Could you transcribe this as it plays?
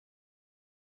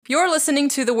You're listening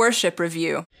to The Worship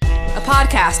Review, a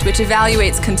podcast which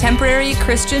evaluates contemporary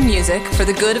Christian music for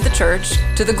the good of the church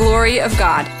to the glory of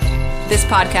God. This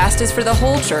podcast is for the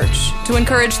whole church to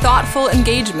encourage thoughtful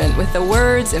engagement with the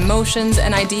words, emotions,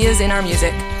 and ideas in our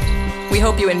music. We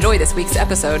hope you enjoy this week's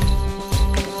episode.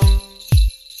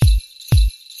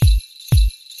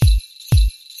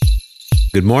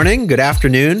 Good morning, good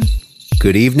afternoon,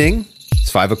 good evening.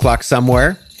 It's 5 o'clock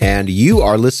somewhere, and you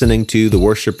are listening to The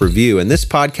Worship Review. In this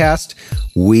podcast,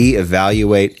 we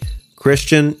evaluate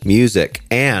Christian music.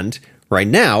 And right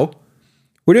now,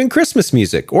 we're doing Christmas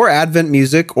music or Advent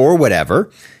music or whatever.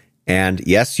 And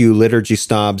yes, you liturgy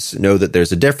snobs know that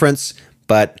there's a difference,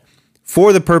 but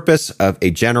for the purpose of a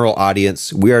general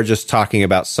audience, we are just talking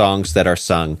about songs that are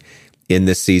sung in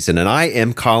this season. And I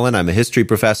am Colin. I'm a history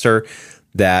professor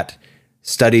that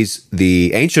studies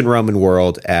the ancient Roman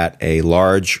world at a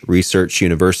large research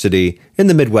university in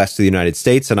the Midwest of the United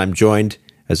States. And I'm joined,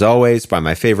 as always, by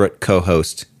my favorite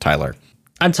co-host, Tyler.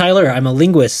 I'm Tyler. I'm a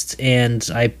linguist, and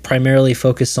I primarily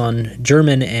focus on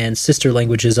German and sister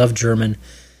languages of German.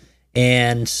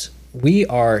 And we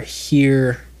are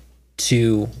here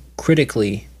to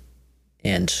critically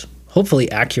and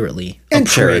hopefully accurately And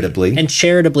charitably.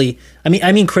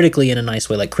 I mean critically in a nice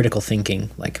way, like critical thinking,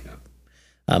 like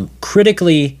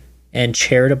critically and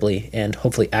charitably and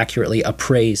hopefully accurately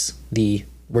appraise the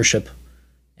worship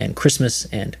and Christmas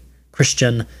and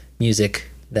Christian music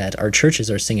that our churches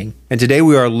are singing. And today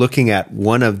we are looking at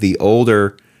one of the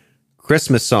older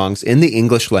Christmas songs in the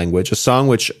English language, a song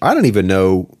which I don't even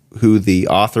know who the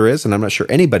author is, and I'm not sure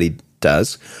anybody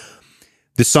does.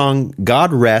 The song,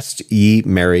 God Rest Ye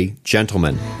Merry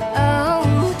Gentlemen.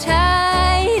 Oh,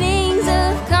 tidings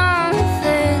of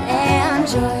comfort and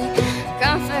joy,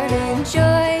 comfort and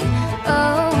joy.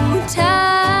 Oh,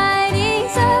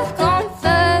 tidings of comfort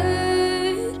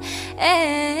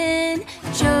and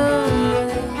joy.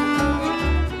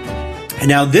 And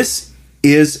now this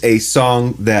is a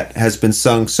song that has been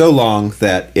sung so long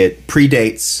that it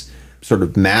predates sort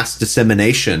of mass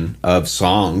dissemination of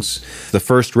songs. The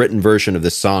first written version of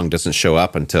this song doesn't show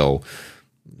up until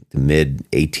the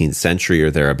mid-18th century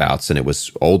or thereabouts, and it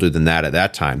was older than that at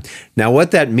that time. Now,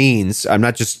 what that means, I'm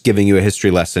not just giving you a history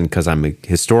lesson because I'm a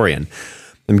historian.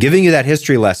 I'm giving you that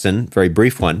history lesson, very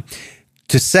brief one,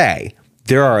 to say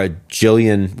there are a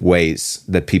jillion ways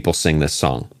that people sing this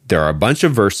song. There are a bunch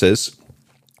of verses.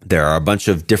 There are a bunch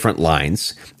of different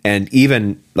lines. And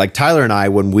even like Tyler and I,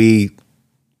 when we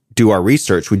do our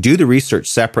research, we do the research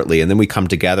separately, and then we come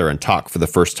together and talk for the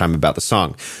first time about the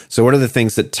song. So one of the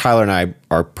things that Tyler and I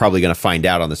are probably going to find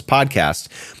out on this podcast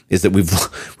is that we've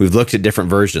looked at different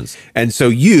versions. And so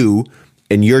you,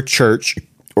 in your church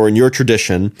or in your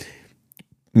tradition,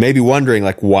 may be wondering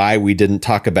like why we didn't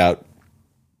talk about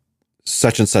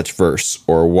such and such verse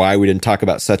or why we didn't talk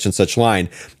about such and such line.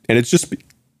 And it's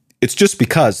just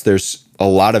because there's a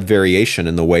lot of variation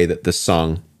in the way that this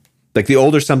song, like the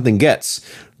older something gets,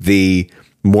 the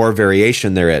more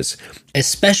variation there is.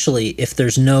 Especially if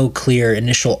there's no clear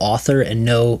initial author and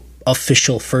no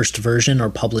official first version or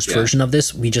published version of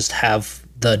this. We just have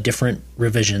the different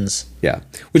revisions. Yeah.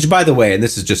 Which, by the way, and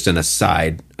this is just an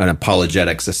aside, an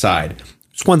apologetics aside,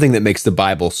 it's one thing that makes the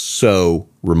Bible so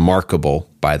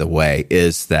remarkable, by the way,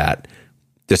 is that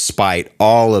despite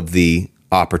all of the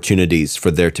opportunities for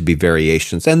there to be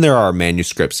variations, and there are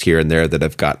manuscripts here and there that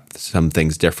have got some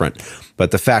things different,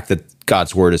 but the fact that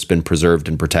God's word has been preserved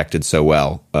and protected so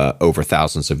well over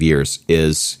thousands of years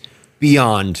is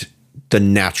beyond the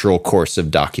natural course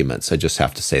of documents. I just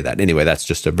have to say that. Anyway, that's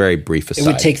just a very brief aside. It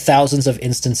would take thousands of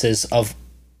instances of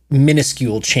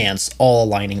minuscule chance all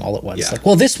aligning all at once. Yeah. Like,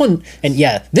 well, this one, and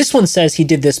yeah, this one says he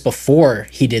did this before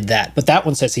he did that, but that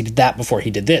one says he did that before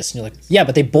he did this. And you're like, yeah,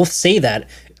 but they both say that,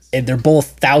 and they're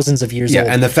both thousands of years old.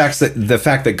 Yeah, and the fact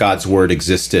that God's word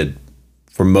existed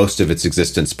for most of its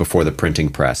existence before the printing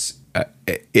press,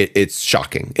 it's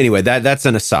shocking. Anyway, that's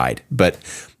an aside. But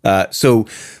so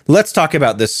let's talk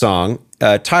about this song.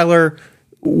 Tyler,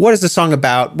 what is the song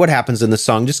about? What happens in the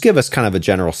song? Just give us kind of a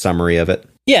general summary of it.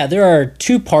 Yeah, there are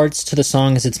two parts to the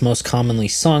song as it's most commonly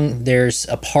sung. There's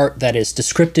a part that is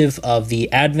descriptive of the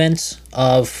advent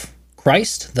of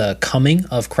Christ, the coming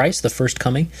of Christ, the first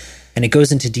coming. And it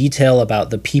goes into detail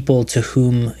about the people to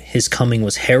whom his coming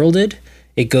was heralded.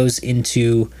 It goes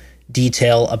into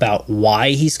detail about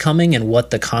why he's coming and what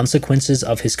the consequences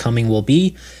of his coming will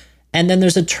be. And then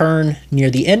there's a turn near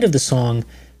the end of the song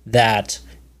that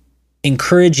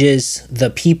encourages the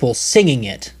people singing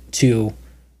it to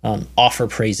offer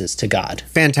praises to God.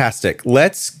 Fantastic.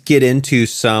 Let's get into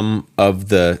some of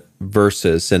the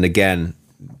verses. And again,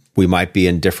 we might be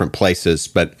in different places,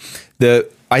 but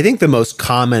I think the most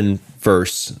common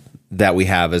verse that we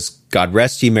have is, God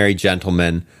rest ye merry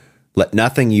gentlemen, let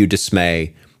nothing you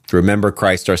dismay. Remember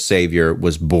Christ our Savior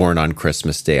was born on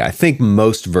Christmas Day. I think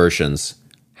most versions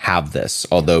have this,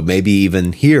 although maybe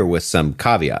even here with some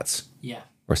caveats. Yeah.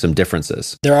 Or some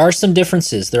differences. There are some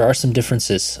differences.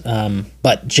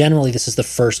 But generally this is the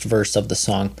first verse of the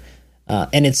song.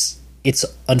 And it's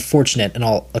unfortunate, and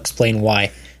I'll explain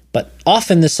why. But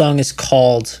often the song is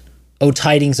called O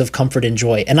Tidings of Comfort and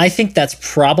Joy. And I think that's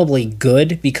probably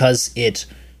good because it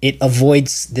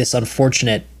avoids this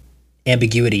unfortunate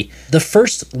ambiguity. The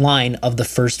first line of the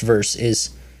first verse is,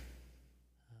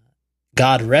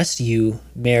 God rest you,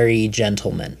 merry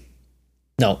gentlemen.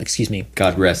 No, excuse me.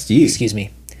 God rest ye. Excuse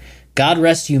me. God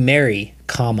rest you, merry,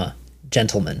 comma,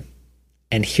 gentlemen.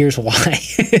 And here's why.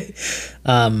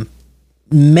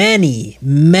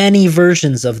 Many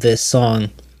versions of this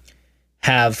song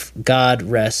have God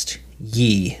rest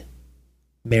ye,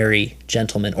 merry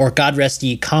gentlemen, or God rest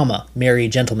ye, comma, merry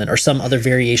gentlemen, or some other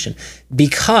variation,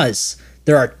 because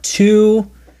there are two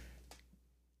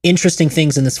interesting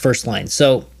things in this first line.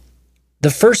 So the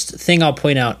first thing I'll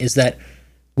point out is that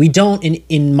we don't,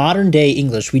 in modern day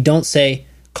English, we don't say,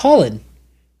 Colin,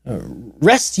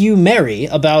 rest you merry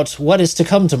about what is to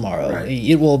come tomorrow. Right.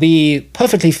 It will be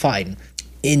perfectly fine.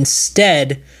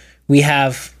 Instead, we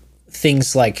have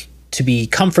things like to be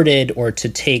comforted or to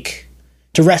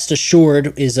rest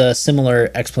assured is a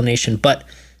similar explanation. But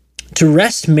to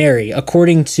rest merry,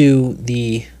 according to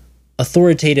the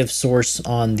authoritative source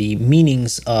on the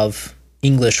meanings of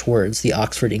English words, the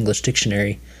Oxford English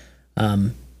Dictionary,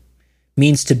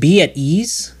 means to be at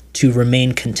ease, to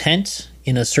remain content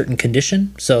in a certain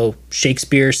condition. So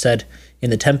Shakespeare said in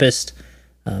The Tempest,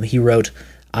 he wrote,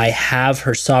 I have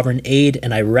her sovereign aid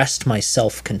and I rest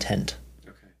myself content.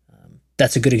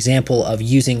 That's a good example of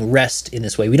using rest in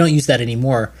this way. We don't use that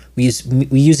anymore. We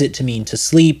use it to mean to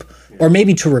sleep, or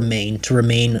maybe to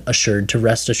remain assured, to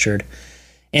rest assured.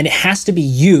 And it has to be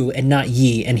you and not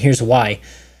ye, and here's why.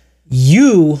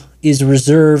 You is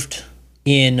reserved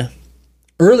in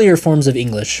earlier forms of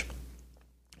English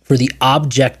for the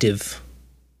objective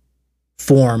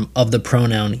form of the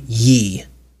pronoun ye.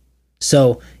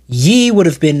 So ye would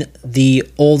have been the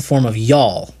old form of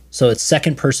y'all, so it's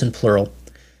second person plural.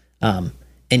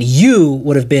 And you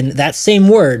would have been that same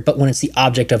word, but when it's the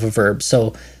object of a verb.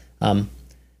 So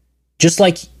just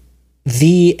like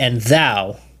thee and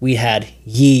thou, we had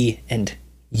ye and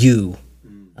you.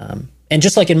 And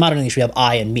just like in modern English, we have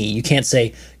I and me. You can't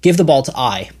say, give the ball to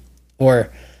I. Or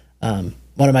one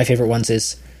of my favorite ones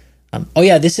is, oh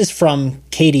yeah, this is from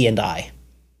Katie and I.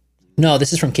 No,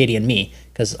 this is from Katie and me,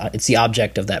 because it's the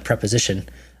object of that preposition.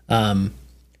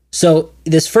 So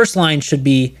this first line should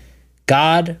be,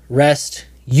 God rest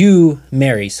you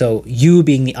merry. So you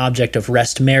being the object of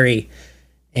rest merry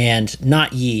and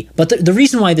not ye. But the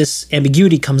reason why this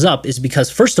ambiguity comes up is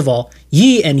because, first of all,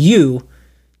 ye and you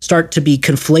start to be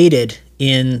conflated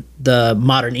in the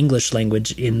modern English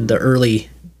language in the early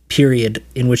period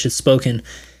in which it's spoken.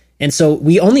 And so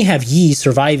we only have ye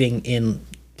surviving in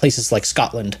places like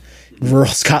Scotland,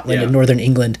 rural Scotland and northern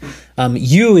England.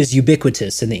 You is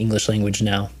ubiquitous in the English language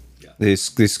now. The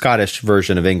Scottish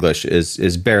version of English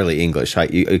is barely English.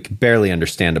 You can barely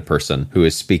understand a person who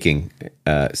is speaking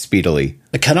speedily.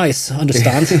 Can I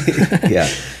understand? Yeah.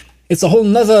 It's a whole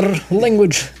nother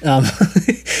language.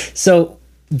 So,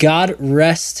 God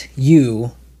rest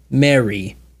you,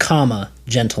 merry, comma,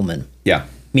 gentlemen. Yeah.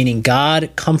 Meaning God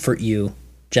comfort you,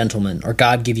 gentlemen, or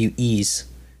God give you ease,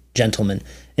 gentlemen.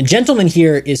 And gentleman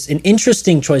here is an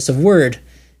interesting choice of word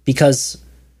because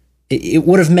it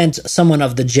would have meant someone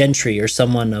of the gentry or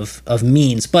someone of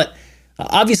means. But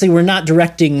obviously we're not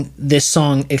directing this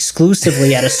song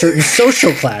exclusively at a certain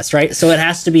social class, right? So it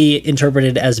has to be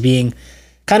interpreted as being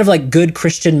kind of like good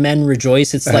Christian men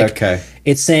rejoice. It's like,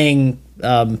 it's saying,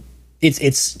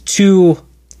 it's to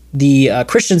the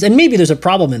Christians, and maybe there's a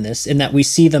problem in this, in that we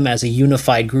see them as a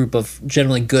unified group of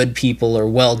generally good people or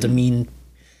well-demeaned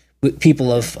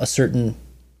people of a certain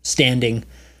standing.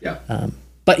 Yeah.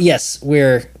 But yes,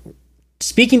 we're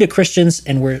speaking to Christians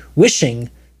and we're wishing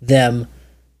them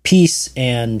peace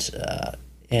and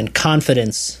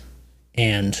confidence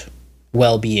and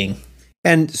well-being.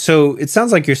 And so it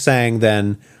sounds like you're saying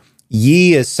then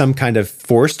ye is some kind of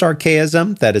forced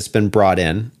archaism that has been brought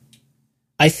in.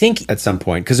 I think at some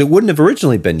point, because it wouldn't have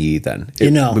originally been ye then.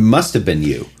 It must have been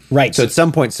you. Right. So at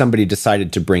some point somebody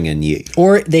decided to bring in ye.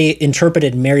 Or they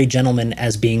interpreted merry gentlemen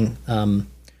as being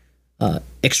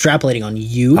extrapolating on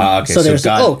you. Okay, so there's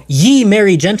ye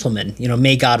merry gentlemen,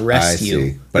 may God rest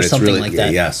you. But or it's something really, like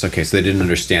that. Yes, okay, so they didn't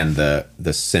understand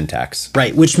the syntax.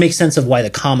 Right, which makes sense of why the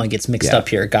comma gets mixed up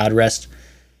here. God rest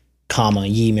comma,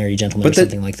 ye merry gentlemen, or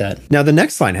something like that. Now, the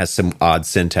next line has some odd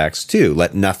syntax, too.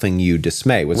 Let nothing you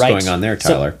dismay. What's going on there,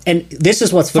 Tyler? So, and this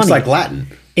is what's funny. Looks like Latin.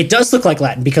 It does look like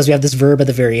Latin because we have this verb at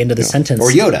the very end of the sentence. Or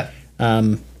Yoda.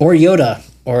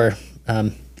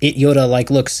 It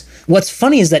Yoda-like looks. What's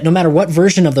funny is that no matter what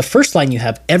version of the first line you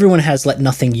have, everyone has let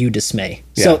nothing you dismay.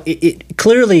 Yeah. So it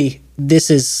clearly, this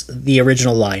is the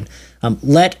original line.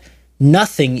 Let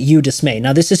nothing you dismay.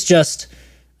 Now, this is just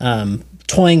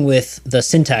toying with the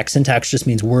syntax. Syntax just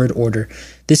means word order.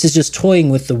 This is just toying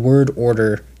with the word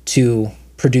order to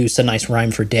produce a nice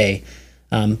rhyme for day.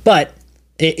 But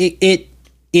it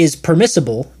is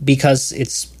permissible because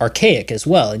it's archaic as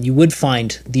well. And you would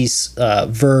find these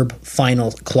verb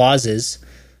final clauses.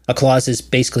 A clause is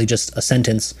basically just a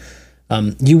sentence.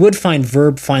 You would find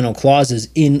verb final clauses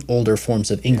in older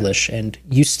forms of English, and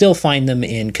you still find them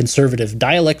in conservative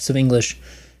dialects of English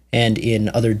and in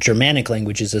other Germanic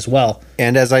languages as well.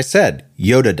 And as I said,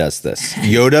 Yoda does this.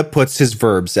 Yoda puts his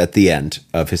verbs at the end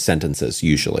of his sentences,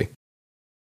 usually.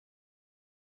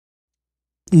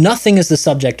 Nothing is the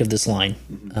subject of this line.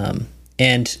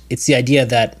 And it's the idea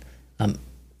that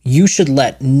you should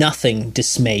let nothing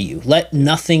dismay you. Let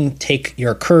nothing take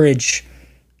your courage.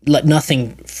 Let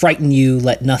nothing frighten you.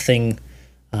 Let nothing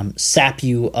sap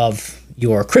you of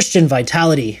your Christian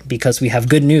vitality, because we have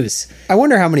good news. I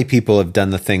wonder how many people have done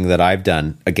the thing that I've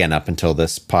done, again, up until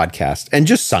this podcast, and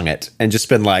just sung it and just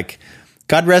been like,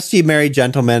 God rest ye, merry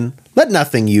gentlemen, let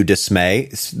nothing you dismay,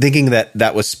 thinking that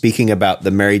that was speaking about the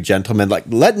merry gentleman, like,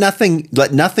 let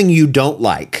nothing you don't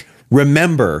like.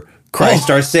 Remember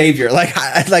Christ our Savior. Like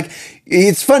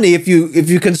it's funny if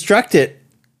you construct it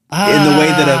in the way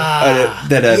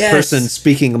that a yes. person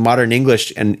speaking modern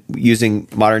English and using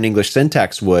modern English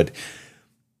syntax would,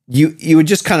 you would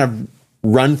just kind of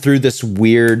run through this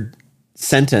weird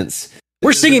sentence.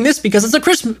 We're singing this because it's a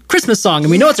Christmas song, and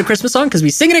we know it's a Christmas song because we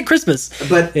sing it at Christmas.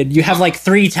 And you have like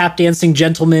 3 tap dancing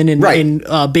gentlemen in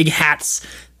big hats.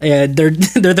 They're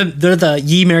the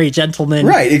ye merry gentlemen,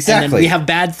 right? Exactly. And then we have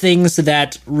bad things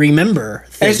that remember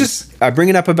things. And it's just, I bring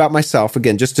it up about myself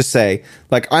again, just to say,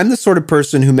 like, I'm the sort of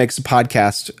person who makes a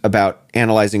podcast about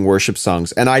analyzing worship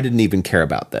songs, and I didn't even care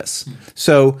about this.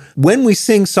 So when we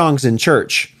sing songs in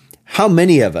church, how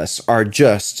many of us are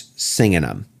just singing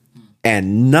them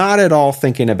and not at all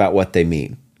thinking about what they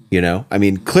mean? You know, I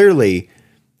mean, clearly,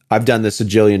 I've done this a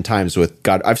jillion times with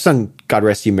God. I've sung God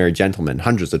Rest Ye Merry Gentlemen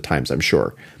hundreds of times, I'm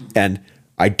sure. And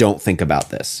I don't think about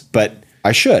this, but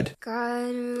I should.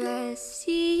 God rest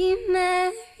ye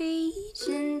merry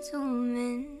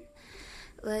gentlemen,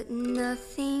 let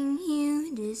nothing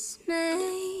you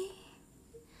dismay.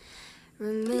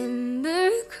 Remember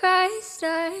Christ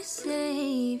our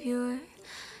Savior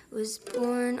was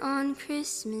born on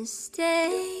Christmas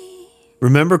Day.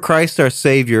 Remember Christ our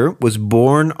Savior was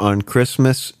born on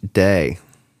Christmas Day.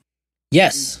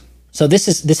 Yes. So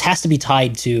this has to be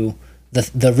tied to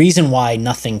the reason why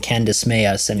nothing can dismay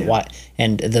us, and why,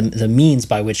 and the means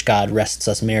by which God rests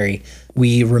us merry.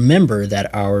 We remember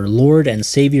that our Lord and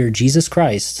Savior Jesus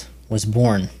Christ was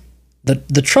born.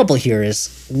 The trouble here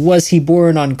is, was he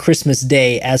born on Christmas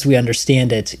Day as we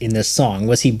understand it in this song?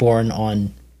 Was he born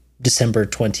on December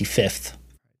 25th?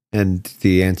 And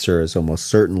the answer is almost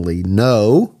certainly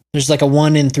no. There's like a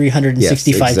 1 in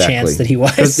 365 chance that he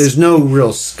was. There's no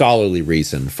real scholarly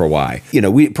reason for why. You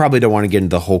know, we probably don't want to get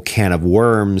into the whole can of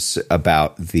worms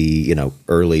about the, you know,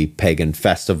 early pagan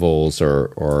festivals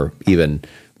or even,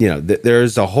 you know,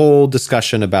 there's a whole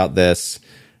discussion about this.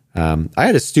 I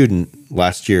had a student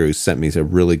last year who sent me a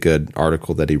really good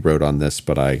article that he wrote on this,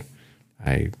 but I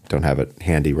don't have it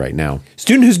handy right now.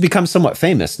 Student who's become somewhat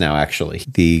famous now, actually.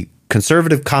 The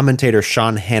conservative commentator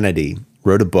Sean Hannity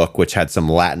wrote a book which had some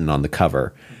Latin on the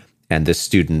cover, and this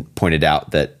student pointed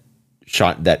out that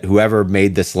whoever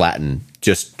made this Latin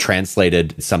just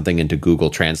translated something into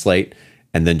Google Translate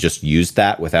and then just used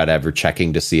that without ever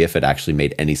checking to see if it actually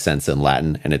made any sense in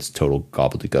Latin, and it's total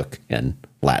gobbledygook in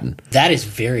Latin. That is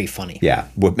very funny. Yeah.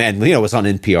 Well, man, Leo was on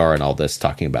NPR and all this,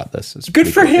 talking about this. It's good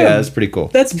for cool. him. Yeah, it's pretty cool.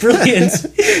 That's brilliant.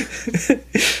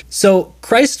 So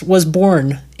Christ was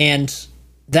born, and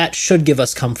that should give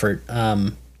us comfort.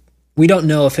 We don't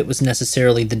know if it was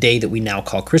necessarily the day that we now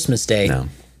call Christmas Day. No.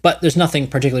 But there's nothing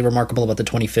particularly remarkable about the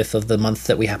 25th of the month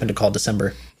that we happen to call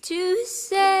December. To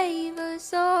save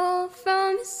us all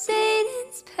from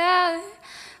Satan's power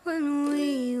when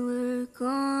we were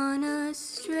gone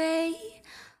astray.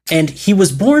 And he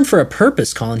was born for a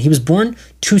purpose, Colin. He was born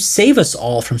to save us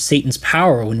all from Satan's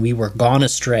power when we were gone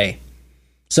astray.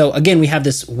 So again, we have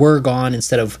this were gone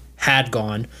instead of had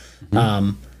gone.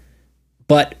 Mm-hmm.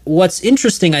 But what's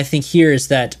interesting, I think, here is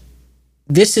that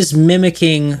this is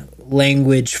mimicking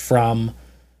language from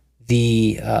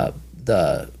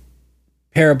the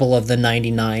parable of the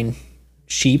 99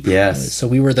 sheep. Yes. So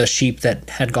we were the sheep that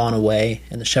had gone away,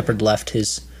 and the shepherd left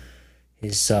his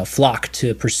flock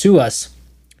to pursue us.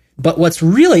 But what's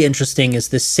really interesting is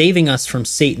this saving us from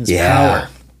Satan's power.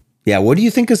 Yeah, what do you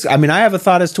think is... I mean, I have a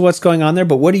thought as to what's going on there,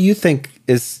 but what do you think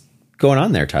is going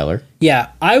on there, Tyler? Yeah,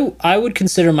 I would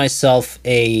consider myself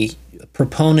a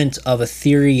proponent of a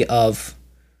theory of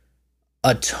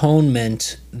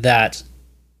atonement that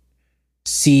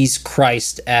sees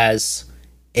Christ as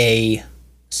a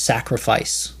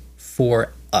sacrifice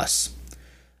for us,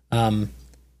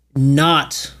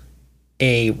 not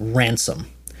a ransom.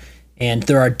 And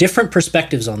there are different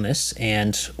perspectives on this,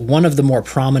 and one of the more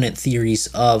prominent theories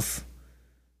of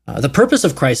the purpose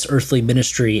of Christ's earthly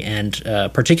ministry, and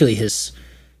particularly his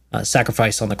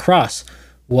sacrifice on the cross,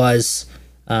 was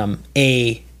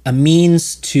a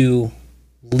means to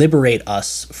liberate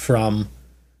us from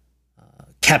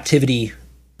captivity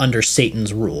under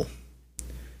Satan's rule.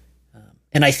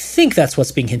 And I think that's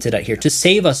what's being hinted at here, to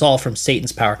save us all from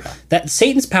Satan's power. That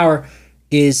Satan's power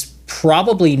is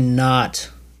probably not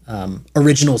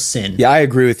original sin. Yeah, I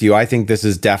agree with you. I think this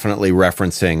is definitely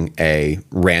referencing a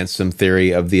ransom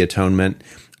theory of the atonement.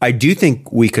 I do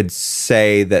think we could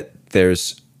say that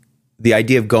there's the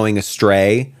idea of going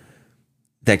astray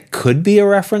that could be a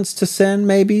reference to sin,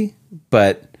 maybe,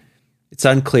 but it's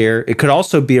unclear. It could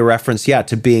also be a reference,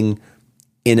 to being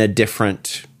in a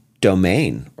different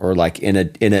domain, or like in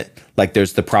a like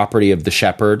there's the property of the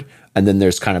shepherd, and then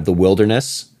there's kind of the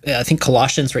wilderness. I think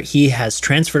Colossians, right? He has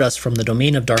transferred us from the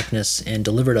domain of darkness and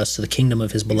delivered us to the kingdom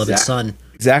of his beloved Son.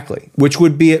 Exactly. Which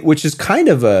is kind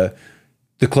of the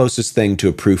closest thing to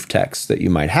a proof text that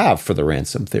you might have for the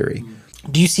ransom theory.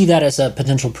 Do you see that as a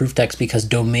potential proof text, because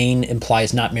domain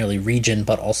implies not merely region,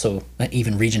 but also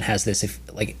even region has this, if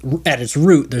like at its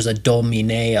root there's a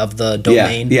domine of the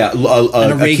domain. A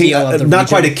regio of the not region.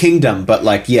 Quite a kingdom, but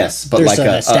like there's like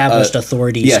an established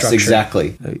authority yes, structure.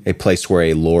 Exactly. A place where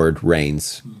a lord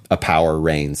reigns, a power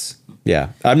reigns. Yeah.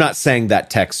 I'm not saying that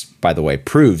text, by the way,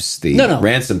 proves the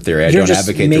ransom theory. I don't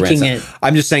advocate the ransom.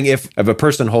 I'm just saying if a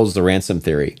person holds the ransom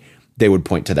theory, they would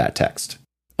point to that text.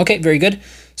 Okay, very good.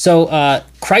 So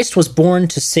Christ was born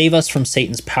to save us from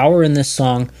Satan's power in this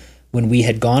song when we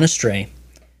had gone astray.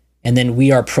 And then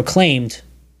we are proclaimed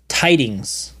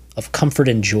tidings of comfort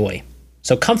and joy.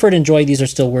 So comfort and joy, these are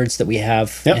still words that we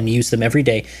have and use them every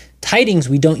day. Tidings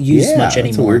we don't use much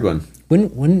anymore. That's a weird one.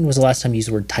 When was the last time you used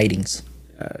the word tidings?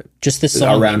 Just this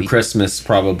song, around maybe. Christmas,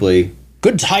 probably.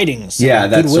 Good tidings. Yeah,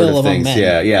 that goodwill sort of things.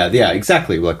 Men. Yeah,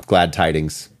 exactly. Like glad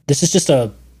tidings. This is just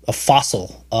a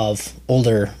fossil of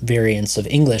older variants of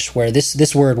English where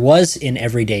this word was in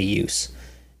everyday use.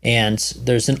 And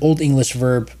there's an Old English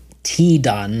verb,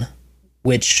 tidan,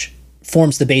 which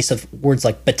forms the base of words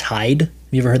like betide. Have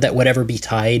you ever heard that? Whatever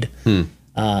betide.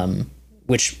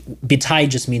 Which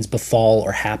betide just means befall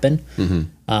or happen.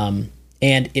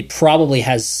 And it probably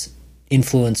has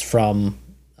influence from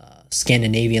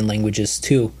Scandinavian languages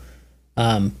too.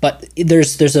 But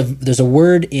there's a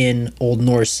word in Old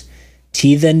Norse,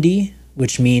 tíðindi,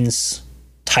 which means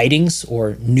tidings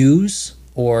or news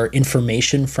or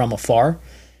information from afar.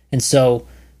 And so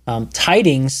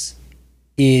tidings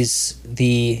is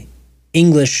the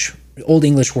Old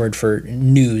English word for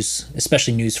news,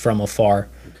 especially news from afar.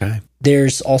 Okay.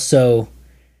 There's also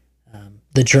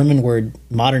the German word,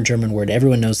 modern German word,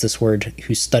 everyone knows this word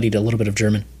who studied a little bit of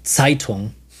German,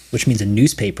 Zeitung, which means a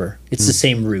newspaper. It's the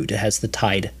same root. It has the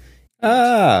tide.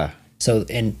 So,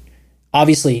 and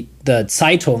obviously the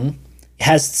Zeitung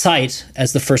has Zeit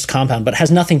as the first compound, but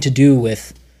has nothing to do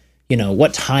with,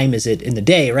 what time is it in the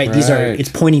day, right? It's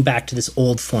pointing back to this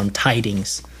old form,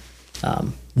 tidings,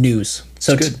 news.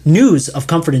 So news of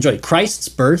comfort and joy. Christ's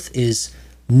birth is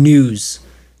news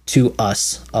to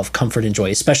us of comfort and joy,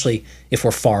 especially if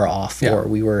we're far off or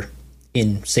we were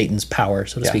in Satan's power,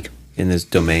 so to speak. In his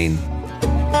domain.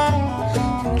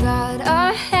 God,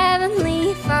 our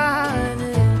heavenly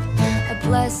Father, a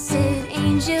blessed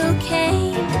angel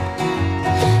came,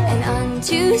 and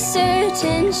unto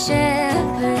certain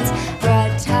shepherds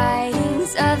brought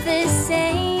tidings of the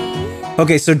same.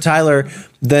 Okay, so Tyler,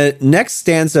 the next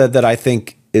stanza that I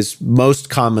think is most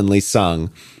commonly sung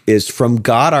is from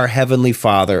God our heavenly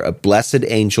Father, a blessed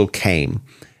angel came,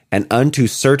 and unto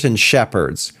certain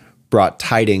shepherds brought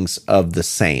tidings of the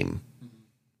same.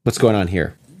 What's going on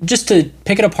here? Just to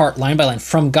pick it apart line by line,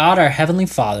 from God our heavenly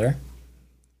Father,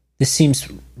 this seems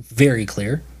very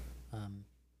clear.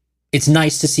 It's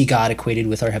nice to see God equated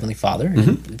with our heavenly Father,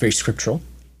 and very scriptural.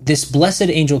 This blessed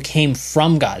angel came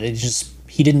from God.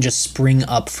 He didn't just spring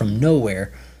up from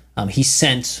nowhere. He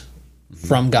sent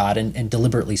from God, and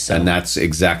deliberately so. And that's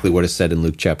exactly what is said in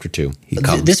Luke chapter 2. He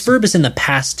comes. This verb is in the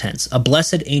past tense. A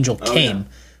blessed angel came,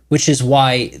 which is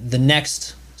why the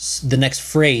next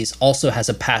phrase also has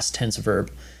a past tense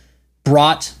verb.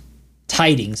 Brought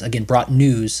tidings, again, brought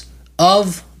news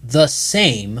of the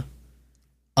same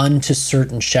unto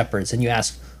certain shepherds. And you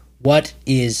ask, what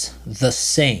is the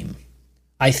same?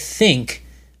 I think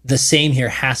the same here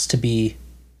has to be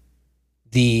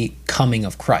the coming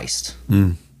of Christ.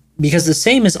 Because the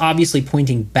same is obviously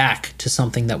pointing back to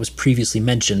something that was previously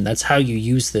mentioned. That's how you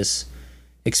use this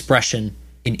expression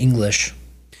in English.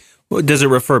 Well, does it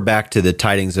refer back to the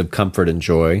tidings of comfort and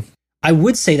joy? I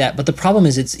would say that, but the problem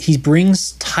is he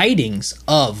brings tidings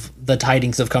of the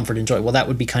tidings of comfort and joy. Well, that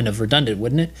would be kind of redundant,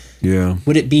 wouldn't it? Yeah.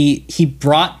 Would it be he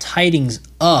brought tidings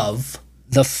of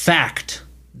the fact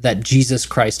that Jesus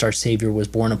Christ, our Savior, was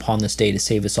born upon this day to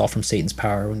save us all from Satan's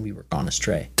power when we were gone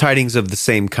astray? Tidings of the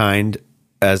same kind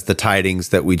as the tidings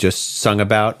that we just sung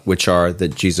about, which are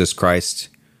that Jesus Christ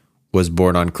was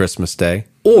born on Christmas Day.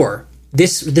 Or,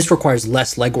 this requires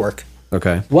less legwork.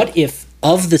 Okay. What if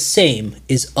of the same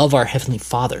is of our Heavenly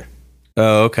Father?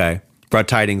 Oh, okay. Brought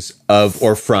tidings of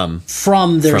or from.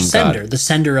 From their From sender, God. the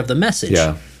sender of the message.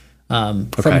 Yeah. From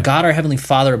Okay. God our Heavenly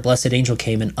Father, a blessed angel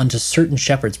came and unto certain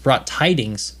shepherds brought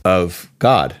tidings Of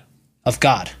God. of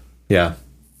God, Yeah.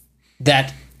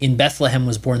 that in Bethlehem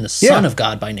was born the Son of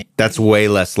God by name. That's way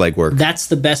less legwork. That's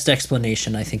the best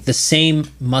explanation, I think. The same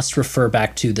must refer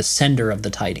back to the sender of the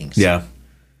tidings. Yeah.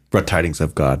 Brought tidings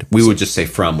of God. We would just say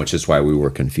from, which is why we were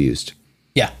confused.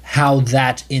 Yeah. How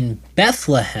that in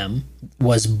Bethlehem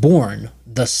was born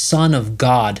the Son of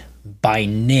God by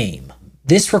name.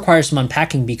 This requires some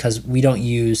unpacking because we don't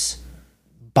use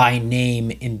by name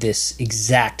in this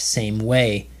exact same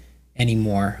way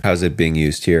anymore. How's it being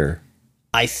used here?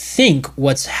 I think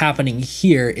what's happening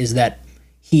here is that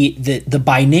the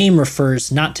by name refers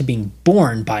not to being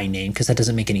born by name, because that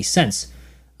doesn't make any sense,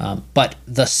 but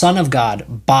the Son of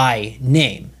God by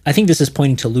name. I think this is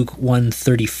pointing to Luke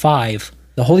 1:35.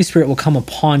 The Holy Spirit will come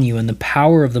upon you, and the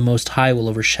power of the Most High will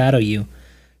overshadow you.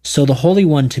 So the Holy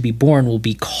One to be born will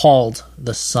be called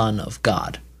the Son of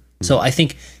God. So I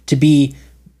think to be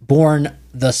born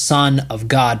the Son of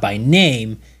God by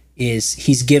name is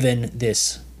he's given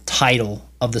this title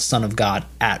of the Son of God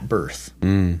at birth.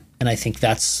 And I think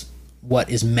that's what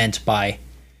is meant by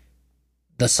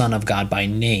the Son of God by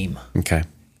name. Okay.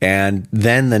 And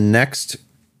then the next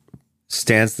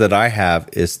stance that I have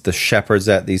is the shepherds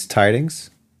at these tidings.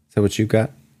 Is that what you've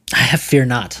got? I have fear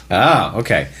not. Ah,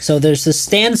 okay. So there's this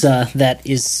stanza that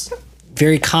is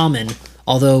very common,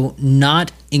 although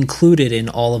not included in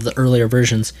all of the earlier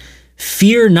versions.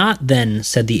 Fear not then,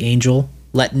 said the angel,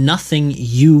 let nothing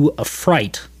you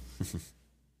affright.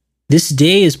 This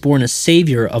day is born a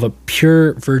Savior of a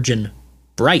pure virgin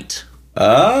bright,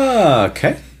 Ah,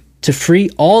 okay. to free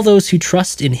all those who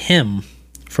trust in him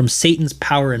from Satan's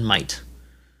power and might.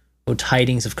 O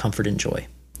tidings of comfort and joy.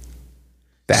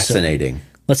 Fascinating.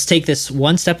 Let's take this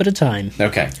one step at a time.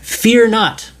 Okay. Fear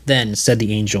not, then, said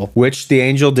the angel. Which the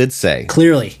angel did say.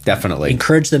 Clearly. Definitely.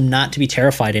 Encourage them not to be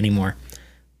terrified anymore.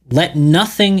 Let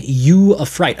nothing you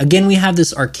affright. Again, we have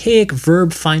this archaic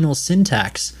verb final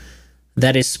syntax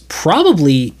that is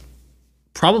probably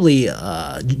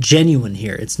genuine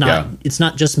here. It's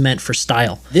not just meant for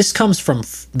style. This comes from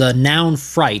the noun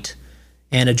fright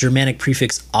and a Germanic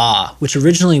prefix "a," which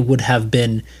originally would have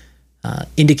been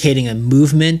indicating a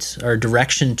movement or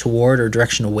direction toward or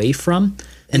direction away from,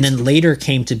 and then later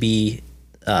came to be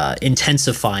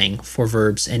intensifying for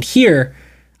verbs. And here,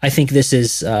 I think this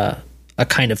is a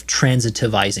kind of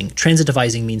transitivizing.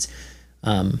 Transitivizing means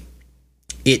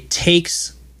it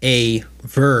takes a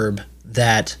verb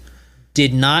that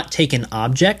did not take an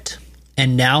object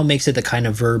and now makes it the kind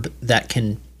of verb that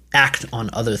can act on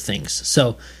other things.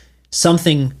 So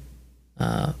something,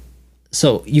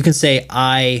 so you can say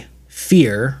I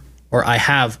fear or I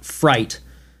have fright,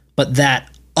 but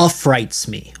that affrights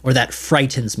me or that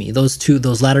frightens me.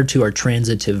 Those latter two are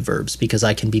transitive verbs because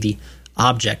I can be the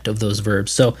object of those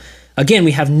verbs. So again,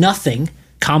 we have nothing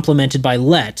complemented by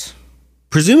let.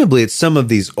 Presumably, it's some of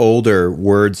these older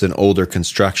words and older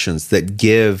constructions that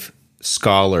give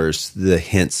scholars the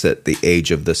hints at the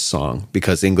age of this song,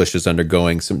 because English is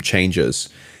undergoing some changes,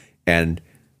 and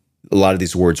a lot of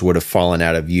these words would have fallen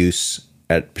out of use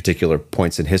at particular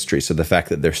points in history. So the fact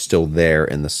that they're still there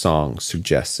in the song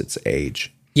suggests its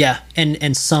age. Yeah,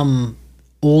 and some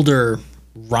older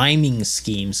rhyming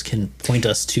schemes can point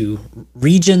us to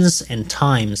regions and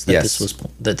times that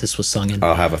this was sung in.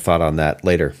 I'll have a thought on that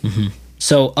later. Mm-hmm.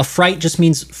 So affright just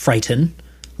means frighten.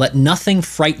 Let nothing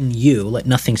frighten you. Let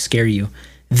nothing scare you.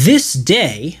 This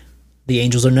day the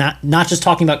angels are not just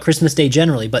talking about Christmas Day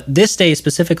generally, but this day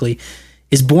specifically,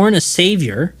 is born a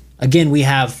Savior. Again, we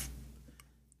have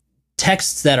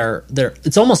texts that are there.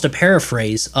 It's almost a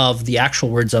paraphrase of the actual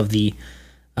words of the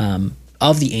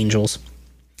angels,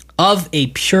 of a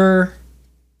pure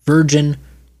virgin,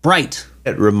 bright.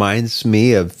 It reminds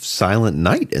me of Silent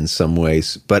Night in some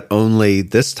ways, but only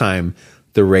this time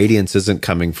the radiance isn't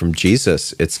coming from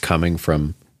Jesus, it's coming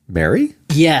from Mary?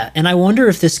 Yeah, and I wonder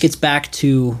if this gets back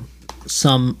to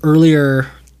some earlier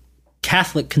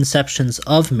Catholic conceptions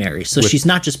of Mary. So she's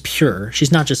not just pure,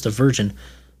 she's not just a virgin,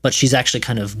 but she's actually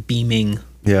kind of beaming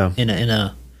in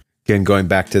a Again, going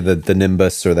back to the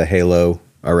nimbus or the halo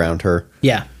around her.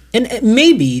 Yeah. And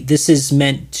maybe this is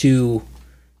meant to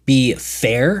be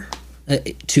fair,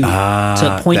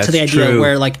 to point to the idea true.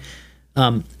 where like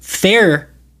fair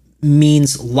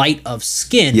means light of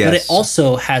skin, but it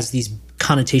also has these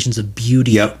connotations of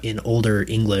beauty in Older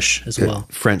English as well.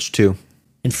 French too.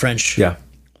 In French. Yeah.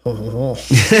 Excuse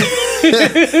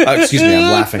me,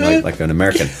 I'm laughing like an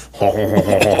American.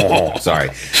 Sorry.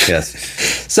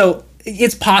 Yes. So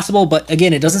it's possible, but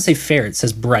again, it doesn't say fair, it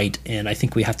says bright, and I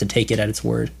think we have to take it at its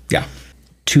word. Yeah.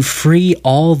 To free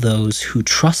all those who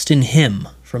trust in him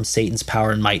from Satan's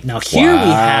power and might. Now here we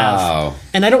have,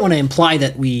 and I don't want to imply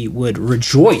that we would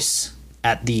rejoice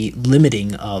at the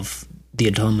limiting of the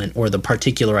atonement or the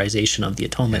particularization of the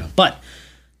atonement, but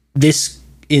this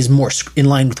is more in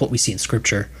line with what we see in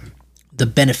Scripture. The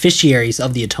beneficiaries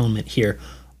of the atonement here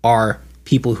are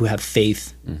people who have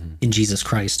faith in Jesus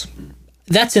Christ.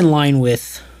 That's in line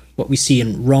with what we see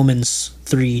in Romans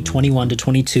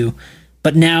 3:21-22.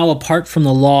 But now, apart from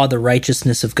the law, the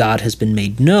righteousness of God has been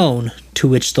made known, to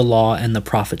which the law and the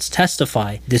prophets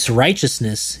testify. This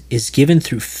righteousness is given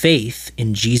through faith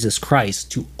in Jesus Christ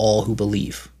to all who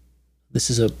believe. This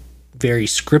is a very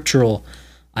scriptural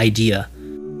idea.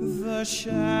 The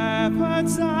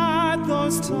shepherds at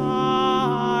those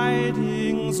tidings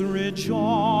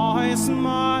rejoice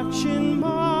much in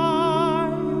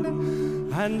mind,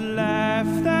 and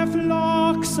left their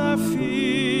flocks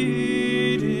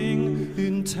a-feeding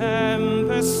in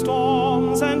tempest,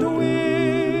 storms, and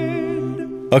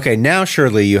wind. Okay, now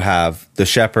surely you have the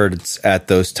shepherds at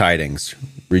those tidings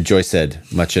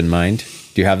rejoiced much in mind.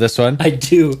 Do you have this one? I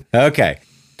do. Okay.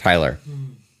 Tyler,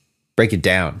 break it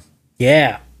down.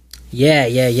 Yeah.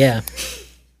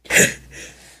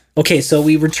 Okay, so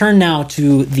we return now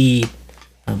to the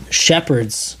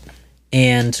shepherds,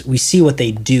 and we see what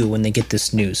they do when they get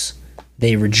this news.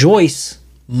 They rejoice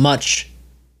much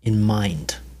in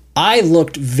mind. I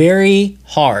looked very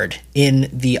hard in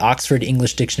the Oxford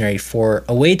English Dictionary for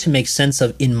a way to make sense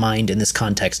of in mind in this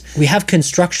context. We have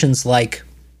constructions like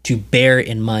to bear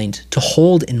in mind, to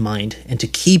hold in mind, and to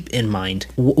keep in mind.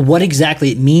 What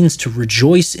exactly it means to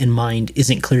rejoice in mind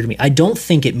isn't clear to me. I don't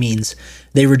think it means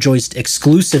they rejoiced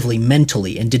exclusively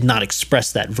mentally and did not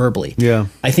express that verbally. Yeah.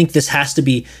 I think this has to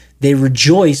be they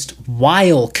rejoiced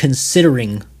while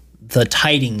considering the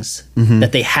tidings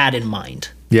that they had in mind.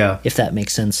 Yeah. If that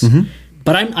makes sense.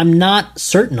 But I'm not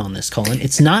certain on this, Colin.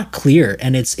 It's not clear,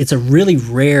 and it's a really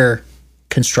rare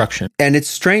construction. And it's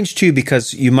strange too,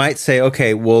 because you might say,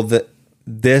 okay, well,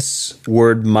 this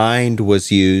word mind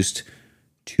was used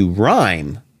to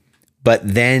rhyme, but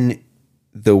then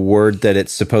the word that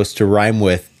it's supposed to rhyme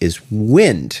with is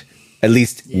wind. At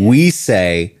least we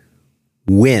say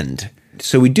wind.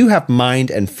 So we do have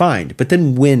mind and find, but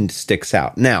then wind sticks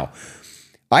out. Now,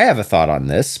 I have a thought on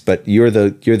this, but you're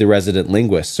the resident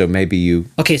linguist, so maybe you...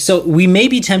 Okay, so we may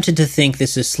be tempted to think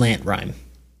this is slant rhyme.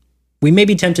 We may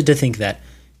be tempted to think that.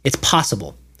 It's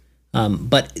possible.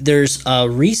 But there's a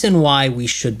reason why we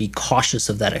should be cautious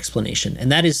of that explanation,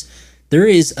 and that is there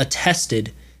is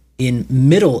attested in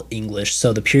Middle English,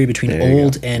 so the period between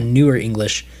Old and Newer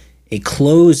English, a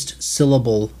closed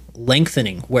syllable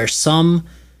lengthening, where some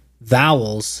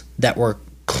vowels that were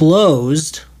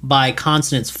closed by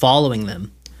consonants following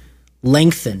them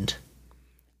lengthened.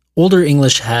 Older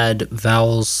English had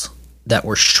vowels that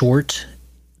were short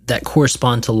that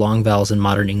correspond to long vowels in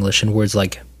modern English in words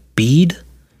like bead,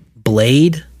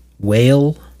 blade,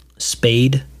 whale,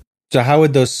 spade. So how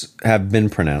would those have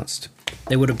been pronounced?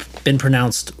 They would have been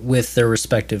pronounced with their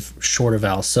respective shorter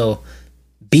vowels. So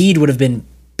bead would have been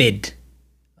bid.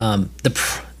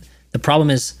 The problem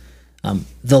is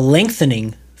the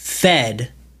lengthening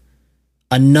fed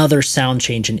another sound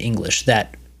change in English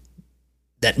that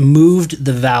moved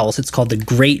the vowels. It's called the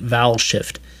Great Vowel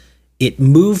Shift. It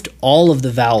moved all of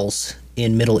the vowels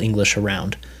in Middle English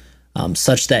around,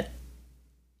 such that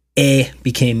E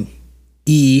became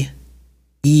E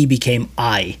became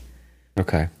I.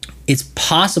 Okay. It's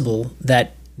possible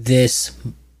that this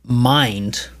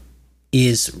mind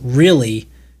is really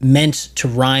meant to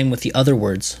rhyme with the other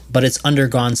words, but it's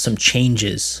undergone some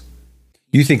changes.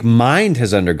 You think mind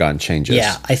has undergone changes?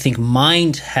 Yeah, I think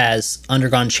mind has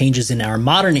undergone changes in our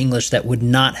modern English that would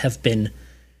not have been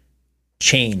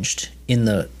changed in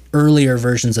the earlier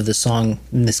versions of the song,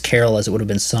 in this carol, as it would have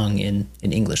been sung in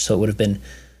English. So it would have been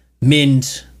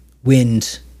mind,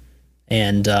 wind,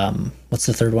 and what's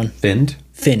the third one? Find?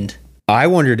 Find. I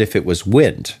wondered if it was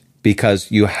wind,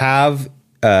 because you have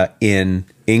in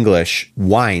English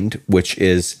wind, which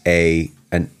is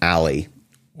an alley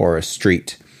or a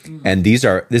street. And this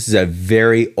is a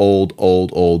very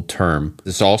old term.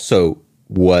 This also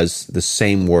was the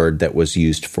same word that was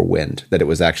used for wind, that it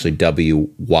was actually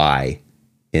W-Y-N-D.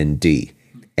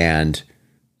 And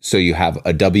so you have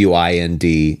a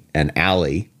W-I-N-D, an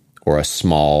alley, or a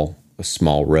small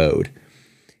road.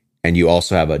 And you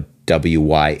also have a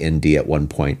W-Y-N-D at one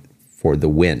point for the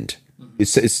wind.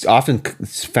 It's often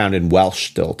found in Welsh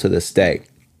still to this day.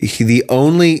 The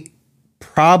only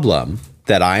problem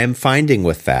that I am finding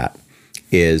with that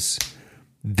is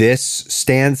this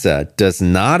stanza does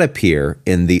not appear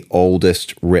in the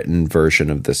oldest written version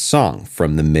of this song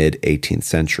from the mid-18th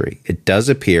century. It does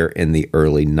appear in the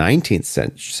early 19th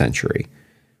century.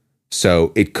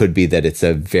 So it could be that it's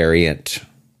a variant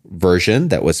version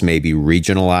that was maybe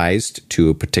regionalized to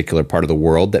a particular part of the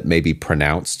world that may be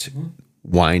pronounced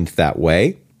wind that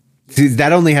way. See,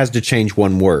 that only has to change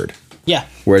one word. Yeah,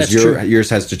 whereas yours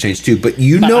has to change too. But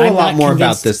you know a lot more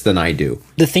about this than I do.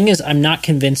 The thing is, I'm not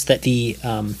convinced that the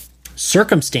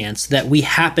circumstance that we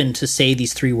happen to say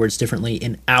these three words differently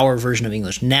in our version of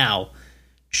English now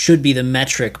should be the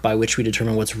metric by which we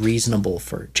determine what's reasonable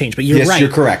for change. But you're right. You're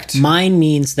correct. Mine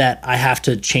means that I have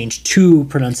to change two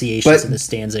pronunciations in the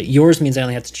stanza. Yours means I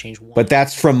only have to change one. But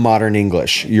that's from modern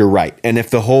English. You're right. And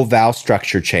if the whole vowel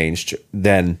structure changed,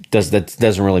 then that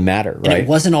doesn't really matter, right? And it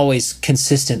wasn't always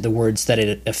consistent, the words that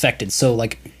it affected. So,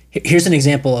 like, here's an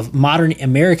example of modern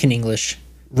American English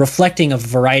reflecting a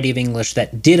variety of English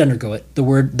that did undergo it.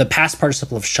 The past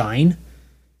participle of shine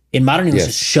in modern English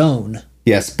is shone.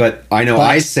 Yes, but I know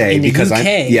I say, because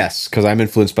I'm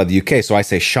influenced by the UK, so I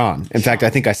say Sean. In fact,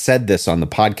 I think I said this on the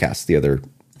podcast the other.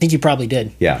 I think you probably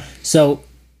did. Yeah. So,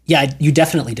 yeah, you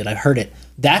definitely did. I heard it.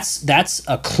 That's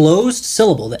a closed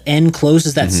syllable. The N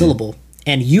closes that syllable,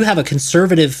 and you have a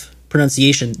conservative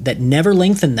pronunciation that never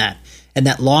lengthened that, and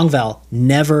that long vowel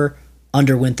never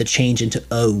underwent the change into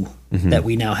O that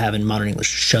we now have in modern English.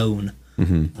 Shone.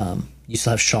 You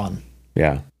still have Sean.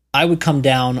 Yeah. I would come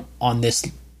down on this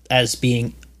as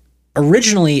being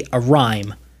originally a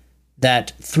rhyme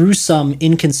that through some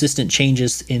inconsistent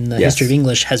changes in the history of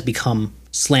English has become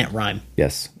slant rhyme.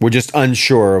 Yes. We're just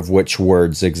unsure of which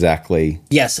words exactly.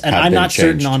 Yes, and I'm not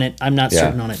certain on it. I'm not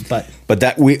certain on it, but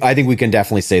I think we can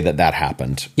definitely say that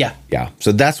happened. Yeah. Yeah.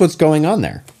 So that's what's going on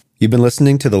there. You've been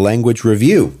listening to the Language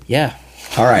Review. Yeah.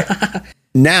 All right.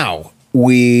 Now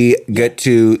we get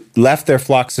to left their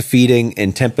flocks a feeding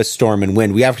in tempest, storm, and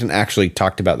wind. We haven't actually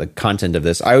talked about the content of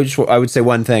this. I would say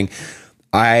one thing.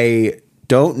 I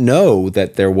don't know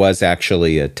that there was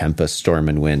actually a tempest, storm,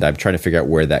 and wind. I'm trying to figure out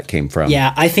where that came from.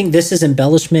 Yeah, I think this is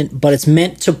embellishment, but it's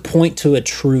meant to point to a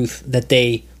truth that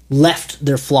they left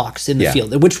their flocks in the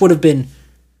field, which would have been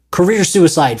career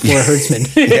suicide for a herdsman.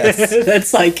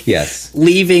 That's like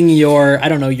leaving your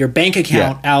bank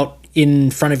account out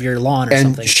in front of your lawn or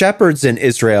something. And shepherds in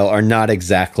Israel are not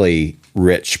exactly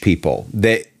rich people.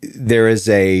 There is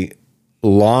a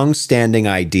long-standing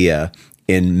idea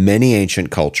in many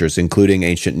ancient cultures, including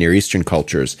ancient Near Eastern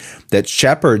cultures, that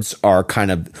shepherds are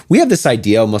we have this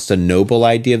idea, almost a noble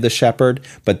idea of the shepherd,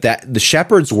 but that the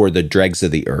shepherds were the dregs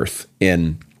of the earth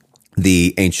in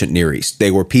the ancient Near East.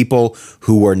 They were people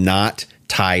who were not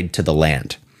tied to the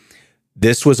land.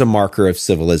 This was a marker of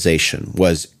civilization,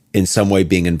 was in some way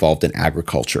being involved in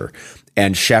agriculture.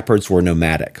 And shepherds were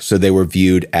nomadic. So they were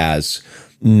viewed as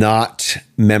not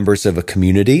members of a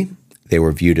community. They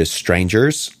were viewed as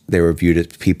strangers. They were viewed as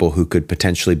people who could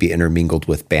potentially be intermingled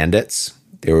with bandits.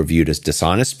 They were viewed as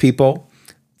dishonest people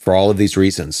for all of these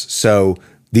reasons. So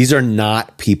these are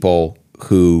not people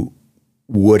who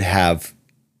would have,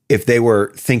 if they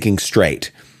were thinking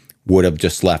straight, would have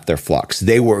just left their flocks.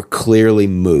 They were clearly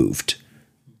moved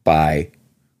by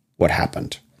what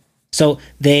happened. So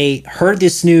they heard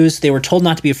this news. They were told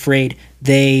not to be afraid.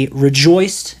 They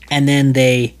rejoiced, and then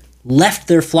they left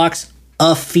their flocks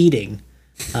a-feeding.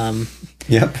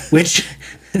 Which,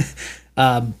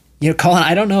 Colin,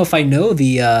 I don't know if I know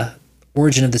the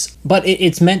origin of this, but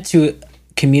it's meant to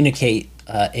communicate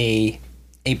a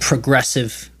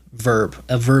progressive verb,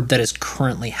 a verb that is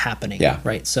currently happening. Yeah.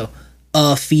 Right. So,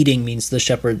 feeding means the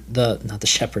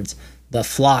the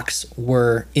flocks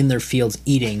were in their fields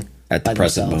eating At the by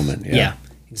present themselves. moment, yeah.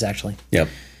 Exactly. Yep.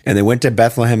 And they went to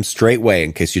Bethlehem straightway,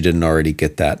 in case you didn't already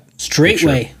get that.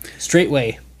 Straightway.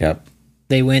 Yep.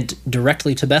 They went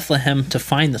directly to Bethlehem to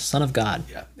find the Son of God.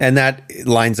 And that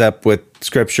lines up with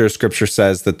Scripture. Scripture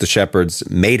says that the shepherds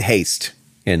made haste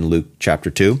in Luke chapter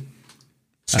 2.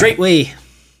 Straightway.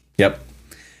 Yep.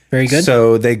 Very good.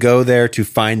 So they go there to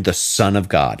find the Son of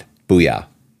God. Booyah.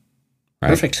 Right?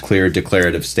 Perfect. Clear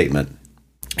declarative statement.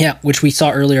 Yeah, which we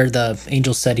saw earlier. The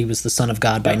angel said he was the Son of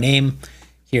God by name.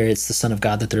 Here it's the Son of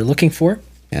God that they're looking for.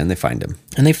 And they find him.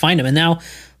 And they find him. And now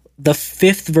the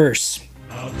 5th verse.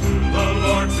 Now to the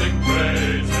Lord sing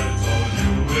praises, all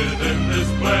you within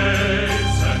this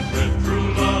place, and with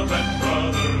true love and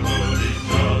brotherhood each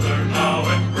other now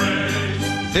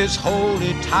embrace. This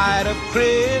holy tide of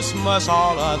Christmas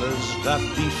all others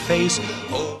doth deface.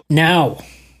 Oh, Now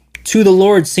to the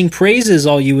Lord sing praises,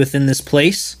 all you within this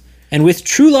place, and with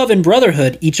true love and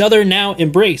brotherhood each other now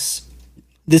embrace.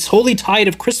 This holy tide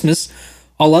of Christmas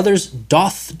all others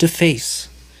doth deface.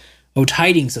 O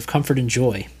tidings of comfort and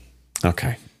joy.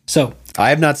 Okay. So, I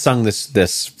have not sung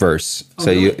this verse.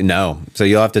 So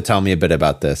you'll have to tell me a bit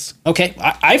about this. okay,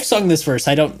 I've sung this verse.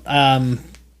 I don't,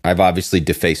 I've obviously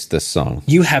defaced this song.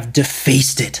 you have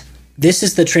defaced it. This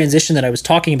is the transition that I was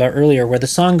talking about earlier, where the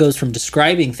song goes from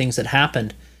describing things that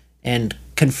happened and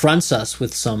confronts us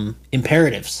with some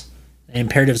imperatives. And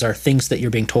imperatives are things that you're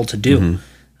being told to do.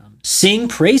 Sing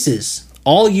praises,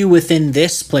 all you within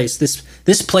this place.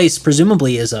 This place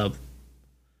presumably is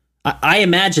I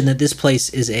imagine that this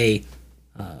place is a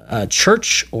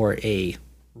church or a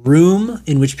room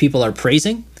in which people are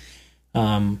praising.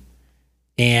 And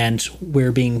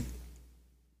we're being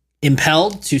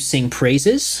impelled to sing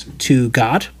praises to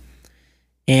God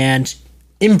and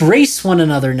embrace one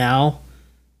another now.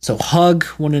 So hug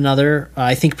one another.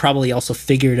 I think probably also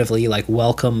figuratively, like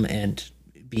welcome and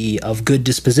be of good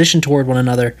disposition toward one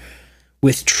another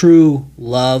with true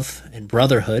love and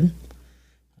brotherhood.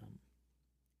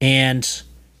 And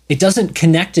it doesn't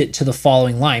connect it to the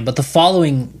following line, but the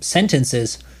following sentence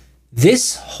is,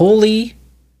 this holy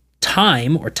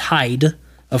time or tide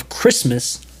of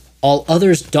Christmas, all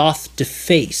others doth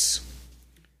deface.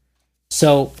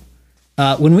 So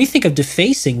when we think of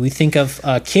defacing, we think of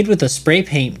a kid with a spray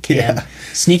paint can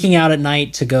sneaking out at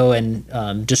night to go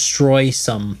and destroy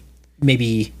some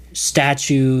maybe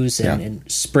statues and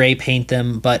spray paint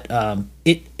them. But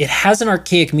it has an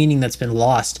archaic meaning that's been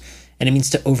lost, and it means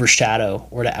to overshadow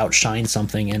or to outshine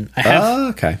something. And I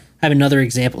have another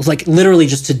example. It's like literally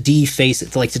just to deface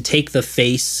it, like to take the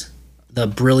face, the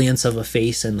brilliance of a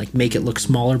face, and like make it look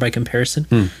smaller by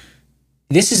comparison.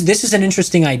 This is an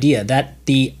interesting idea that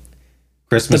the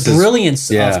brilliance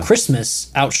of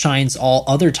Christmas outshines all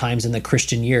other times in the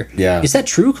Christian year. Yeah. Is that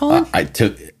true, Colin?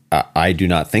 I do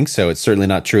not think so. It's certainly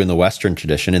not true in the Western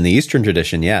tradition. In the Eastern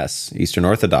tradition, yes, Eastern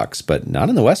Orthodox, but not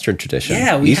in the Western tradition.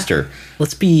 Yeah, Easter.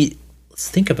 Let's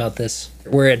think about this.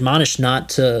 We're admonished not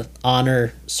to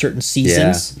honor certain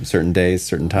seasons, certain days,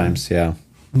 certain times. Yeah,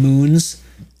 moons.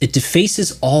 It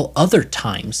defaces all other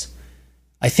times.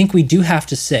 I think we do have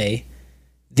to say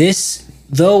this,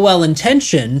 though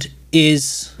well-intentioned,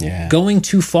 is going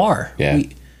too far. Yeah.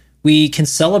 We can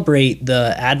celebrate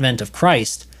the advent of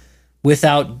Christ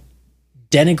without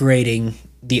denigrating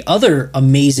the other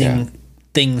amazing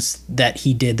things that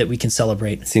he did that we can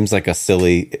celebrate. Seems like a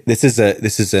silly. This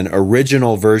is an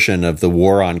original version of the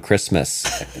War on Christmas.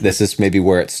 This is maybe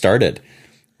where it started,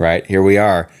 right? Here we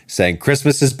are saying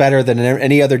Christmas is better than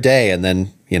any other day, and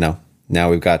then now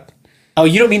we've got. Oh,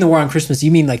 you don't mean the war on Christmas.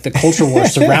 You mean like the culture war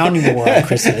surrounding the war on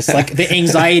Christmas, like the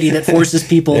anxiety that forces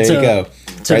people to go.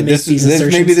 To right? make these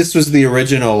assertions. Maybe this was the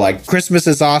original, like Christmas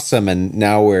is awesome, and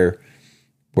now we're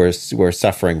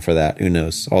suffering for that. Who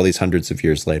knows? All these hundreds of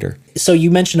years later. So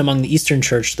you mentioned among the Eastern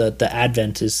Church that the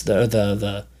Advent is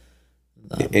the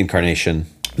incarnation.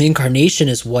 The incarnation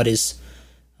is what is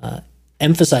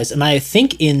emphasized, and I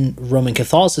think in Roman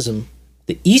Catholicism,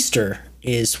 the Easter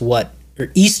is the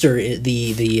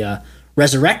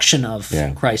resurrection of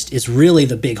Christ is really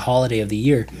the big holiday of the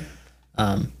year.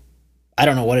 I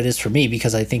don't know what it is for me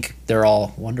because I think they're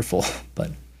all wonderful,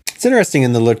 but it's interesting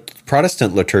in the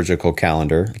Protestant liturgical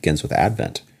calendar. It begins with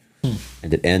Advent,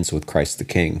 and it ends with Christ the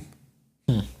King.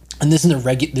 And this is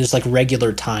there's like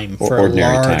regular time for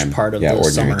ordinary a large time. part of the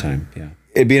ordinary summer. Time. Yeah,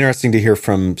 it'd be interesting to hear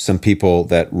from some people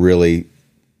that really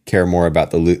care more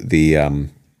about the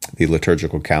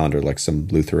liturgical calendar, like some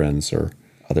Lutherans or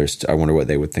others. I wonder what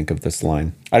they would think of this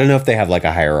line. I don't know if they have like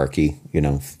a hierarchy.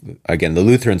 Again, the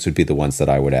Lutherans would be the ones that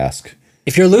I would ask.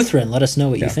 If you're Lutheran, let us know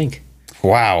what you think.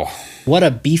 Wow. What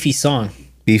a beefy song.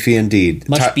 Beefy indeed.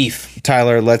 Much beef.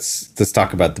 Tyler, let's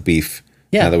talk about the beef.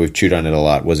 Yeah. Now that we've chewed on it a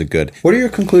lot, was it good? What are your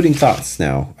concluding thoughts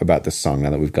now about this song,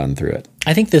 now that we've gone through it?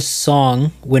 I think this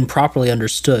song, when properly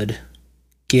understood,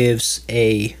 gives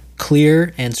a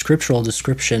clear and scriptural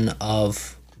description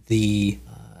of the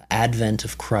advent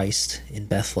of Christ in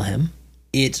Bethlehem.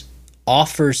 It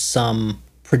offers some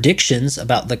predictions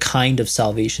about the kind of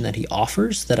salvation that he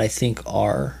offers that I think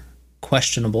are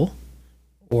questionable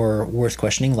or worth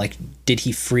questioning, like, did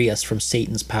he free us from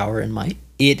Satan's power and might?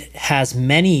 It has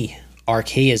many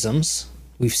archaisms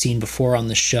we've seen before on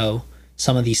the show.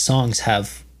 Some of these songs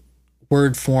have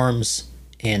word forms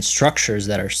and structures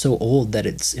that are so old that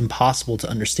it's impossible to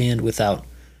understand without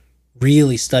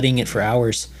really studying it for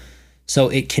hours. So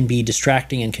it can be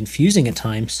distracting and confusing at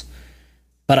times.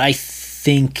 But I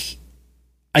think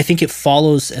it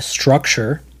follows a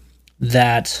structure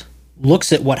that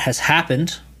looks at what has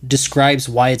happened, describes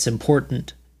why it's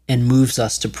important, and moves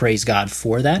us to praise God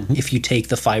for that, if you take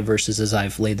the 5 verses as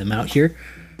I've laid them out here.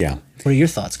 Yeah. What are your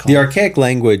thoughts, Colin? The archaic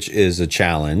language is a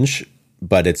challenge,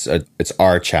 but it's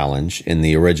our challenge. In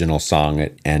the original song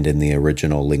and in the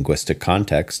original linguistic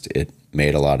context, it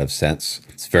made a lot of sense.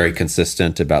 It's very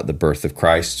consistent about the birth of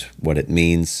Christ, what it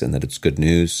means, and that it's good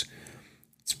news.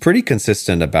 It's pretty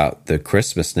consistent about the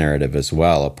Christmas narrative as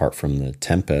well, apart from the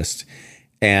tempest.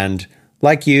 And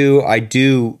like you, I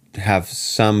do have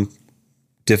some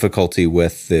difficulty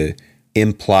with the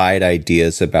implied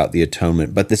ideas about the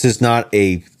atonement, but this is not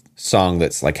a song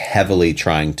that's like heavily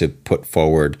trying to put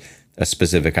forward a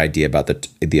specific idea about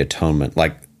the atonement,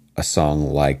 like a song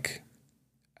like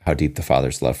How Deep the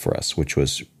Father's Love for Us, which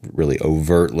was really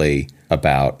overtly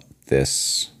about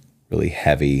this really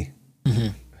heavy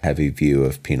view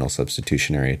of penal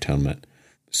substitutionary atonement.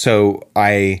 So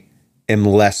I am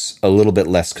a little bit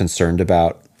less concerned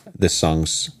about this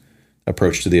song's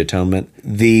approach to the atonement.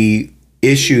 The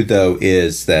issue, though,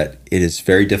 is that it is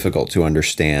very difficult to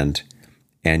understand,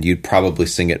 and you'd probably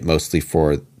sing it mostly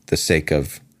for the sake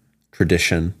of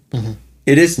tradition.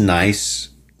 It is nice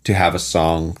to have a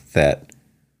song that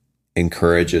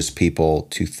encourages people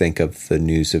to think of the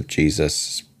news of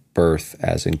Jesus' birth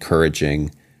as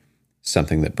encouraging,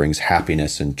 something that brings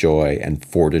happiness and joy and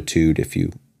fortitude, if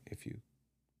you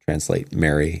translate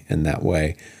Mary in that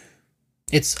way.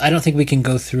 I don't think we can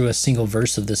go through a single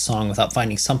verse of this song without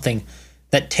finding something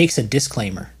that takes a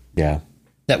disclaimer. Yeah.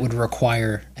 That would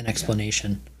require an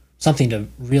explanation. Something to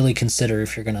really consider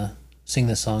if you're going to sing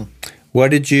this song.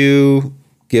 What did you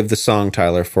give the song,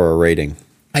 Tyler, for a rating?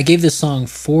 I gave this song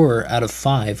 4 out of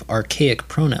 5 archaic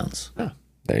pronouns. Oh,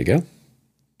 there you go.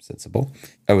 Sensible.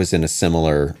 I was in a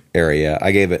similar area.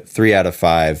 I gave it 3 out of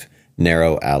 5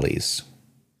 narrow alleys.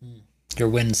 Your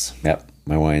wins. Yep,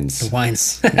 my wines. Your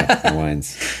wines. Yep, my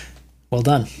wines. Well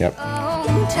done. Yep.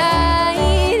 Oh,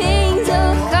 tidings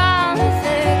of comfort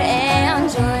and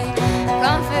joy,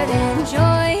 comfort and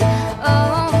joy.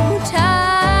 Oh,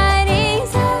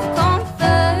 tidings of comfort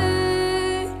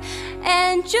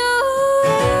and joy.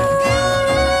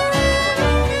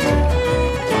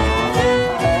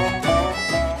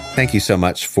 Thank you so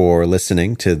much for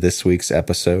listening to this week's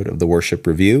episode of the Worship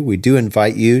Review. We do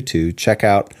invite you to check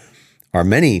out our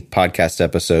many podcast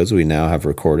episodes we now have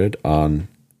recorded on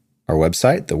our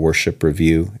website,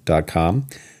 theworshipreview.com.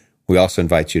 We also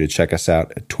invite you to check us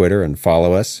out at Twitter and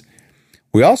follow us.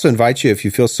 We also invite you, if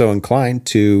you feel so inclined,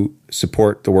 to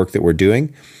support the work that we're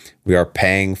doing. We are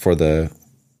paying for the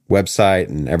website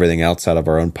and everything else out of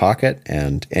our own pocket,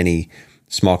 and any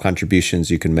small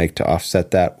contributions you can make to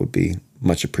offset that would be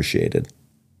much appreciated.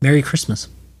 Merry Christmas.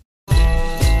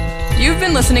 You've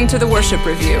been listening to The Worship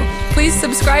Review. Please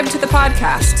subscribe to the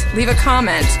podcast, leave a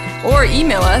comment, or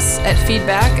email us at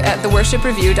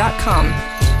feedback@theworshipreview.com.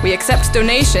 We accept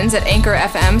donations at Anchor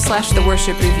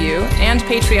FM/theworshipreview and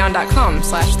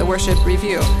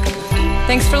patreon.com/theworshipreview.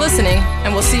 Thanks for listening,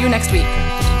 and we'll see you next week.